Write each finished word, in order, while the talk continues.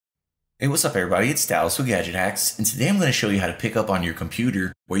Hey, what's up everybody? It's Dallas with Gadget Hacks, and today I'm going to show you how to pick up on your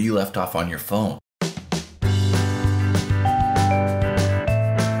computer where you left off on your phone.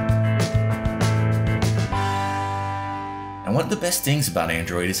 Now, one of the best things about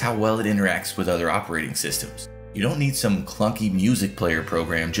Android is how well it interacts with other operating systems. You don't need some clunky music player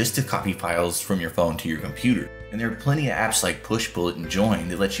program just to copy files from your phone to your computer, and there are plenty of apps like Push, and Join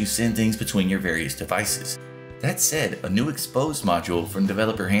that let you send things between your various devices. That said, a new Xposed module from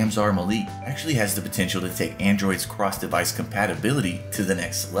developer Hamzar Malik actually has the potential to take Android's cross-device compatibility to the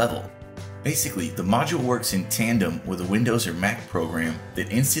next level. Basically, the module works in tandem with a Windows or Mac program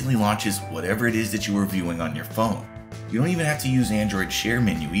that instantly launches whatever it is that you are viewing on your phone. You don't even have to use Android's share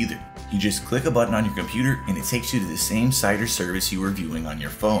menu either. You just click a button on your computer and it takes you to the same site or service you were viewing on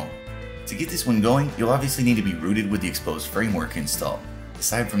your phone. To get this one going, you'll obviously need to be rooted with the Xposed framework installed.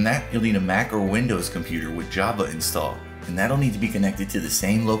 Aside from that, you'll need a Mac or Windows computer with Java installed, and that'll need to be connected to the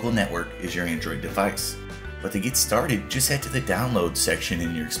same local network as your Android device. But to get started, just head to the Download section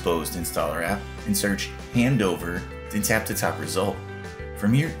in your Xposed installer app and search Handover, then tap the top result.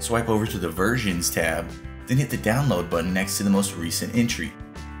 From here, swipe over to the Versions tab, then hit the Download button next to the most recent entry.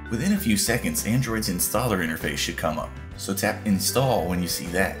 Within a few seconds, Android's installer interface should come up, so tap Install when you see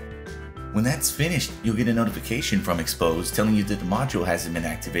that. When that's finished, you'll get a notification from Xposed telling you that the module hasn't been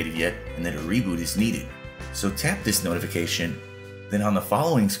activated yet and that a reboot is needed. So tap this notification, then on the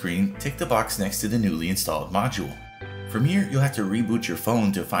following screen, tick the box next to the newly installed module. From here, you'll have to reboot your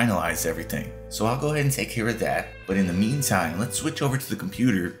phone to finalize everything, so I'll go ahead and take care of that, but in the meantime, let's switch over to the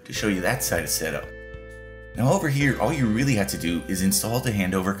computer to show you that side of setup. Now over here, all you really have to do is install the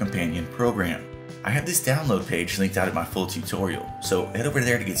Handover companion program. I have this download page linked out in my full tutorial, so head over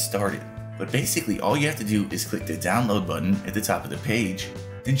there to get started. But basically, all you have to do is click the download button at the top of the page,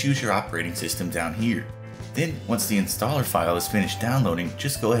 then choose your operating system down here. Then, once the installer file is finished downloading,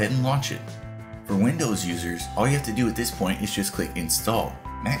 just go ahead and launch it. For Windows users, all you have to do at this point is just click Install.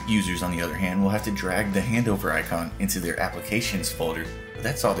 Mac users, on the other hand, will have to drag the Handover icon into their Applications folder, but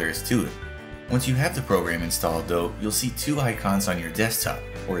that's all there is to it. Once you have the program installed though, you'll see two icons on your desktop,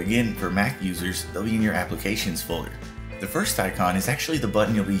 or again, for Mac users, they'll be in your Applications folder. The first icon is actually the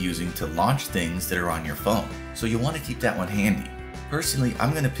button you'll be using to launch things that are on your phone, so you'll want to keep that one handy. Personally,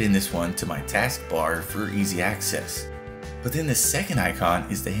 I'm going to pin this one to my taskbar for easy access. But then the second icon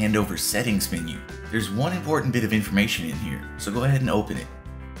is the Handover settings menu. There's one important bit of information in here, so go ahead and open it.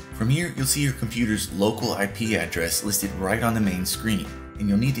 From here, you'll see your computer's local IP address listed right on the main screen, and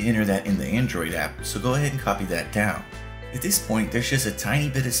you'll need to enter that in the Android app, so go ahead and copy that down. At this point, there's just a tiny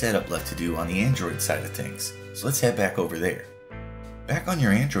bit of setup left to do on the Android side of things. So let's head back over there. Back on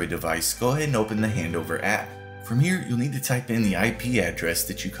your Android device, go ahead and open the Handover app. From here, you'll need to type in the IP address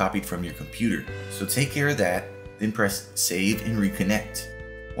that you copied from your computer. So take care of that, then press Save and Reconnect.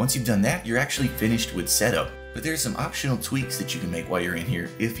 Once you've done that, you're actually finished with setup, but there's some optional tweaks that you can make while you're in here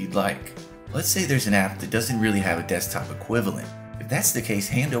if you'd like. Let's say there's an app that doesn't really have a desktop equivalent. If that's the case,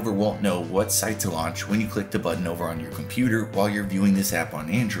 Handover won't know what site to launch when you click the button over on your computer while you're viewing this app on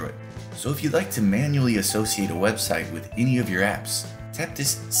Android. So if you'd like to manually associate a website with any of your apps, tap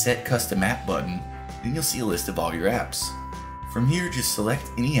this Set Custom App button, then you'll see a list of all your apps. From here, just select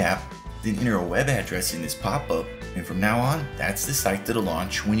any app, then enter a web address in this pop-up, and from now on, that's the site that'll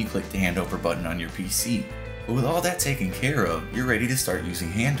launch when you click the Handover button on your PC. But with all that taken care of, you're ready to start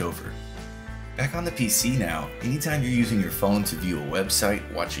using Handover. Back on the PC now, anytime you're using your phone to view a website,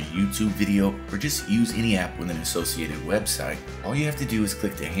 watch a YouTube video, or just use any app with an associated website, all you have to do is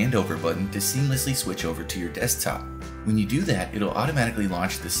click the Handover button to seamlessly switch over to your desktop. When you do that, it'll automatically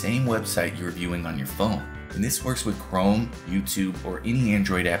launch the same website you're viewing on your phone. And this works with Chrome, YouTube, or any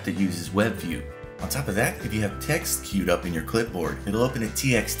Android app that uses WebView. On top of that, if you have text queued up in your clipboard, it'll open a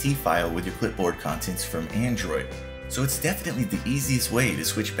TXT file with your clipboard contents from Android. So it's definitely the easiest way to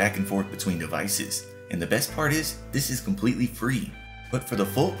switch back and forth between devices. And the best part is, this is completely free. But for the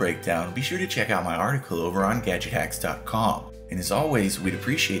full breakdown, be sure to check out my article over on GadgetHacks.com. And as always, we'd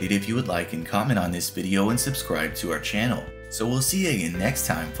appreciate it if you would like and comment on this video and subscribe to our channel. So we'll see you again next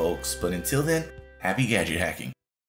time, folks, but until then, happy gadget hacking.